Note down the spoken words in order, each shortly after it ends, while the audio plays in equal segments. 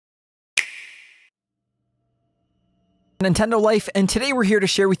Nintendo Life, and today we're here to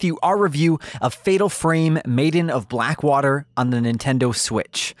share with you our review of Fatal Frame Maiden of Blackwater on the Nintendo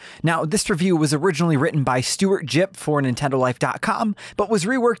Switch. Now, this review was originally written by Stuart Jipp for NintendoLife.com, but was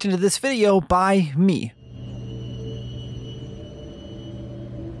reworked into this video by me.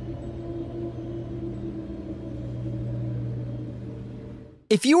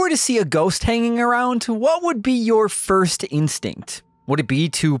 If you were to see a ghost hanging around, what would be your first instinct? Would it be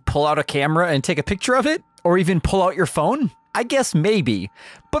to pull out a camera and take a picture of it? Or even pull out your phone? I guess maybe,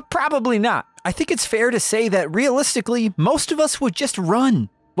 but probably not. I think it's fair to say that realistically, most of us would just run.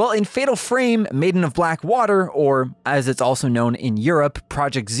 Well, in Fatal Frame, Maiden of Blackwater, or as it's also known in Europe,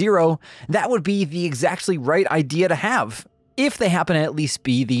 Project Zero, that would be the exactly right idea to have, if they happen to at least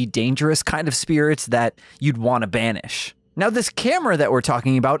be the dangerous kind of spirits that you'd want to banish. Now, this camera that we're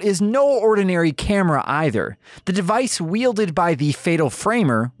talking about is no ordinary camera either. The device wielded by the Fatal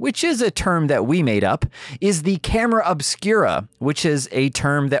Framer, which is a term that we made up, is the camera Obscura, which is a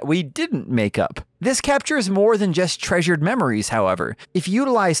term that we didn't make up. This captures more than just treasured memories, however. If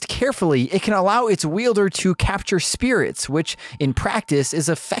utilized carefully, it can allow its wielder to capture spirits, which in practice is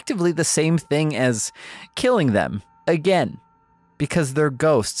effectively the same thing as killing them. Again. Because they're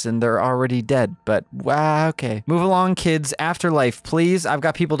ghosts and they're already dead, but wow, okay. Move along, kids. Afterlife, please. I've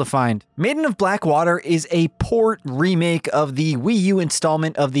got people to find. Maiden of Blackwater is a port remake of the Wii U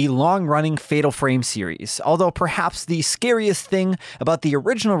installment of the long-running Fatal Frame series, although perhaps the scariest thing about the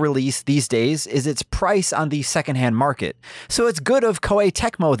original release these days is its price on the secondhand market. So it's good of Koei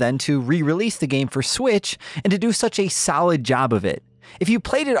Tecmo then to re-release the game for Switch and to do such a solid job of it. If you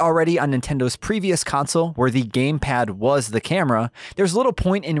played it already on Nintendo's previous console, where the gamepad was the camera, there's little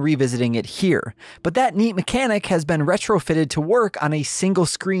point in revisiting it here, but that neat mechanic has been retrofitted to work on a single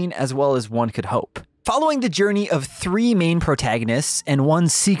screen as well as one could hope. Following the journey of 3 main protagonists and one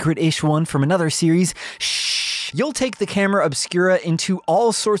secret-ish one from another series, you'll take the camera Obscura into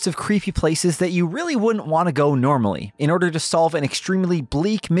all sorts of creepy places that you really wouldn't want to go normally, in order to solve an extremely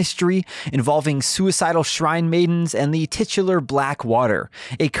bleak mystery involving suicidal shrine maidens and the titular Black Water,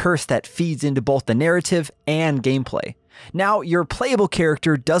 a curse that feeds into both the narrative and gameplay. Now, your playable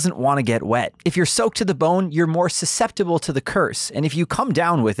character doesn't want to get wet. If you're soaked to the bone, you're more susceptible to the curse, and if you come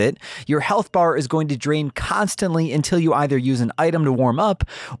down with it, your health bar is going to drain constantly until you either use an item to warm up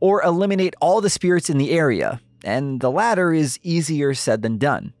or eliminate all the spirits in the area. And the latter is easier said than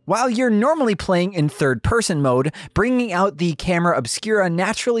done. While you're normally playing in third-person mode, bringing out the camera Obscura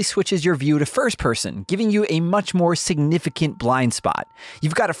naturally switches your view to first-person, giving you a much more significant blind spot.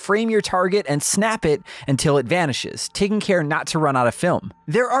 You've got to frame your target and snap it until it vanishes, taking care not to run out of film.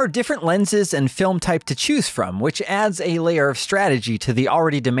 There are different lenses and film type to choose from, which adds a layer of strategy to the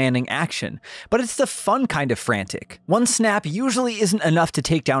already demanding action, but it's the fun kind of frantic. One snap usually isn't enough to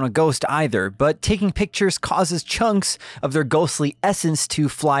take down a ghost either, but taking pictures causes chunks of their ghostly essence to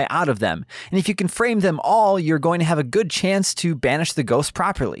fly out of them, and if you can frame them all, you're going to have a good chance to banish the ghost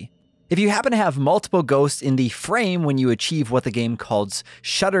properly. If you happen to have multiple ghosts in the frame when you achieve what the game calls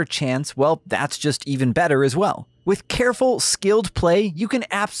shutter chance, well, that's just even better as well. With careful, skilled play, you can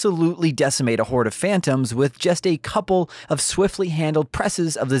absolutely decimate a horde of phantoms with just a couple of swiftly handled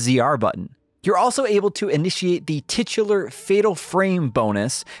presses of the ZR button. You're also able to initiate the titular Fatal Frame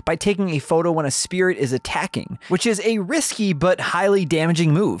bonus by taking a photo when a spirit is attacking, which is a risky but highly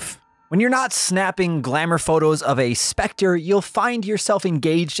damaging move. When you're not snapping glamour photos of a specter, you'll find yourself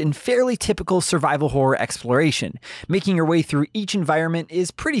engaged in fairly typical survival horror exploration. Making your way through each environment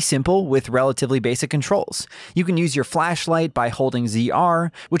is pretty simple with relatively basic controls. You can use your flashlight by holding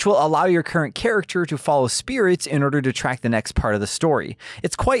ZR, which will allow your current character to follow spirits in order to track the next part of the story.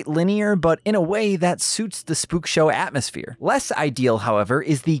 It's quite linear, but in a way that suits the spook show atmosphere. Less ideal, however,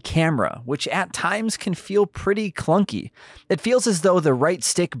 is the camera, which at times can feel pretty clunky. It feels as though the right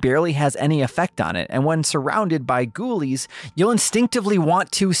stick barely has any effect on it, and when surrounded by ghoulies, you'll instinctively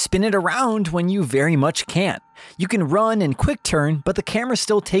want to spin it around when you very much can't. You can run and quick turn, but the camera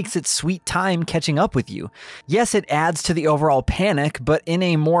still takes its sweet time catching up with you. Yes, it adds to the overall panic, but in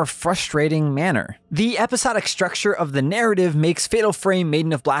a more frustrating manner. The episodic structure of the narrative makes Fatal Frame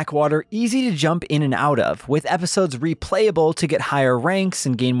Maiden of Blackwater easy to jump in and out of, with episodes replayable to get higher ranks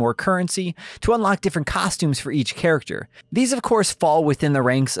and gain more currency, to unlock different costumes for each character. These of course fall within the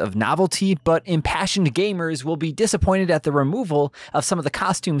ranks of novelty, but impassioned gamers will be disappointed at the removal of some of the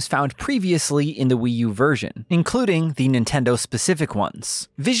costumes found previously in the Wii U version. including the Nintendo-specific ones.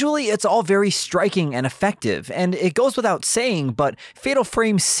 Visually, it's all very striking and effective, and it goes without saying, but Fatal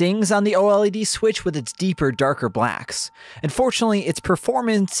Frame sings on the OLED Switch with its deeper, darker blacks. Unfortunately, its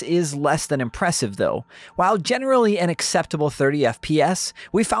performance is less than impressive though. While generally an acceptable 30 FPS,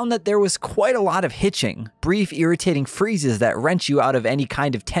 we found that there was quite a lot of hitching, brief irritating freezes that wrench you out of any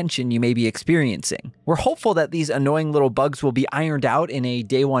kind of tension you may be experiencing. We're hopeful that these annoying little bugs will be ironed out in a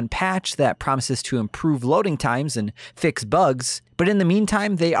day one patch that promises to improve loading times and fix bugs, but in the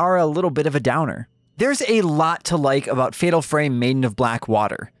meantime, they are a little bit of a downer. There's a lot to like about Fatal Frame Maiden of Black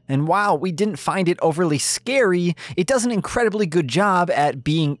Water, and while we didn't find it overly scary, it does an incredibly good job at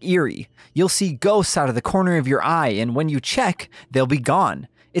being eerie. You'll see ghosts out of the corner of your eye, and when you check, they'll be gone.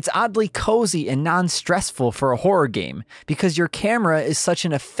 It's oddly cozy and non-stressful for a horror game, because your camera is such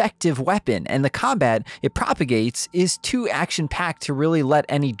an effective weapon, and the combat it propagates is too action-packed to really let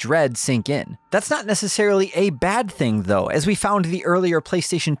any dread sink in. That's not necessarily a bad thing though, as we found the earlier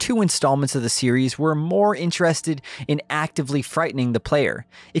PlayStation 2 installments of the series were more interested in actively frightening the player.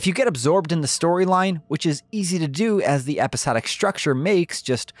 If you get absorbed in the storyline, which is easy to do as the episodic structure makes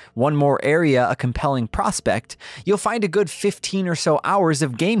just one more area a compelling prospect, you'll find a good 15 or so hours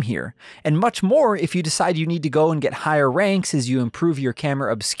of game here, and much more if you decide you need to go and get higher ranks as you improve your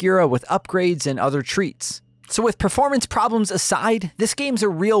camera Obscura with upgrades and other treats. So with performance problems aside, this game's a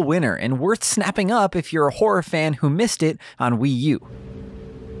real winner and worth snapping up if you're a horror fan who missed it on Wii U.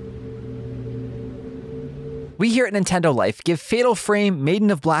 We here at Nintendo Life give Fatal Frame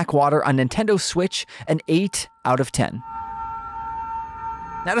Maiden of Black Water on Nintendo Switch an 8 out of 10.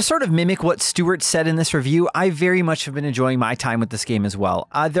 Now, to sort of mimic what Stuart said in this review, I very much have been enjoying my time with this game as well.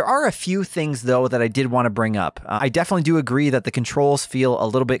 There are a few things, though, that I did want to bring up. I definitely do agree that the controls feel a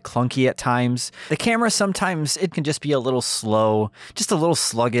little bit clunky at times. The camera, sometimes it can just be a little slow, just a little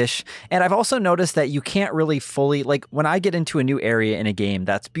sluggish. And I've also noticed that you can't really fully, like when I get into a new area in a game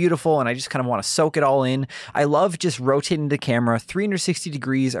that's beautiful and I just kind of want to soak it all in, I love just rotating the camera 360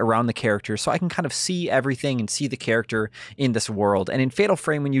 degrees around the character so I can kind of see everything and see the character in this world. And in Fatal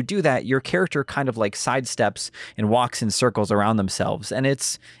Frame, when you do that, your character kind of like sidesteps and walks in circles around themselves, and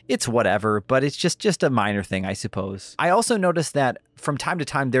it's whatever, but it's just a minor thing, I suppose. I also noticed that from time to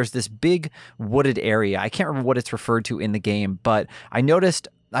time there's this big wooded area. I can't remember what it's referred to in the game, but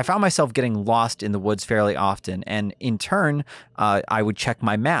I found myself getting lost in the woods fairly often, and in turn, I would check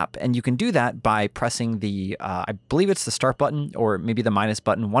my map, and you can do that by pressing the, I believe it's the start button or maybe the minus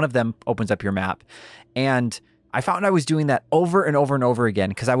button. One of them opens up your map, and I found I was doing that over and over and over again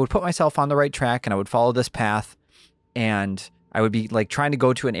because I would put myself on the right track and I would follow this path, and I would be like trying to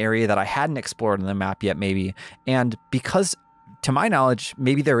go to an area that I hadn't explored on the map yet maybe, and because to my knowledge,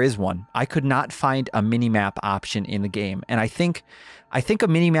 maybe there is one, I could not find a mini-map option in the game, and I think a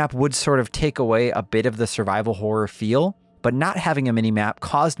mini-map would sort of take away a bit of the survival horror feel, but not having a mini-map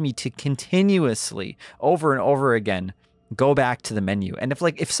caused me to continuously, over and over again, go back to the menu. And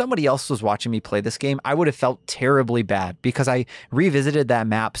if somebody else was watching me play this game, I would have felt terribly bad because I revisited that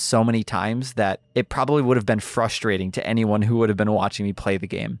map so many times that it probably would have been frustrating to anyone who would have been watching me play the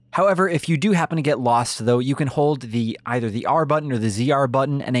game. However, if you do happen to get lost though, you can hold either the R button or the ZR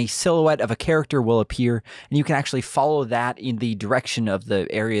button and a silhouette of a character will appear, and you can actually follow that in the direction of the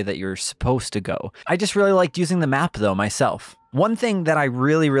area that you're supposed to go. I just really liked using the map though myself. One thing that I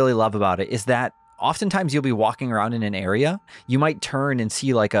really, really love about it is that oftentimes you'll be walking around in an area, you might turn and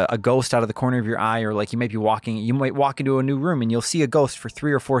see like a ghost out of the corner of your eye, or like you might walk into a new room and you'll see a ghost for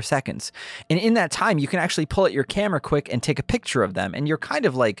 3 or 4 seconds. And in that time, you can actually pull out your camera quick and take a picture of them. And you're kind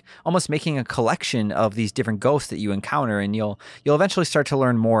of like almost making a collection of these different ghosts that you encounter, and you'll eventually start to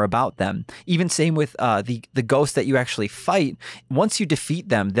learn more about them. Even same with the ghosts that you actually fight. Once you defeat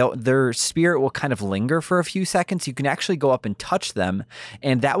them, their spirit will kind of linger for a few seconds. You can actually go up and touch them,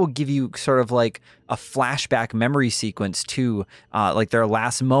 and that will give you sort of like a flashback memory sequence to like their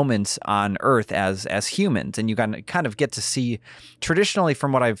last moments on Earth as humans, and you kind of get to see. Traditionally,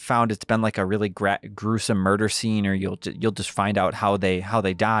 from what I've found, it's been like a really gruesome murder scene, or you'll just find out how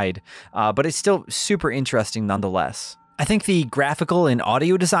they died, but it's still super interesting nonetheless. I think the graphical and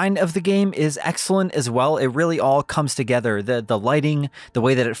audio design of the game is excellent as well. It really all comes together. The lighting, the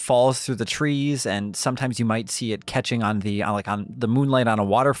way that it falls through the trees, and sometimes you might see it catching on the moonlight on a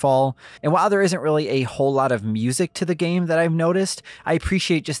waterfall. And while there isn't really a whole lot of music to the game that I've noticed, I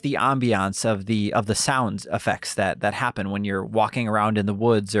appreciate just the ambiance of the sound effects that happen when you're walking around in the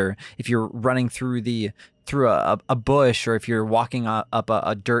woods, or if you're running through a bush, or if you're walking up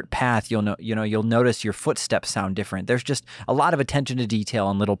a dirt path, you'll notice your footsteps sound different. There's just a lot of attention to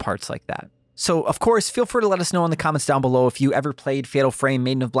detail in little parts like that. So, of course, feel free to let us know in the comments down below if you ever played Fatal Frame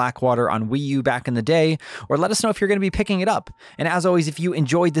Maiden of Blackwater on Wii U back in the day, or let us know if you're going to be picking it up. And as always, if you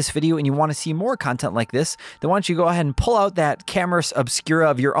enjoyed this video and you want to see more content like this, then why don't you go ahead and pull out that camera Obscura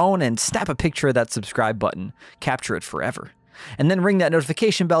of your own and snap a picture of that subscribe button. Capture it forever. And then ring that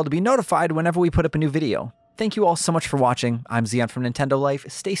notification bell to be notified whenever we put up a new video. Thank you all so much for watching. I'm Xeon from Nintendo Life.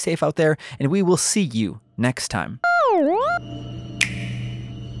 Stay safe out there, and we will see you next time.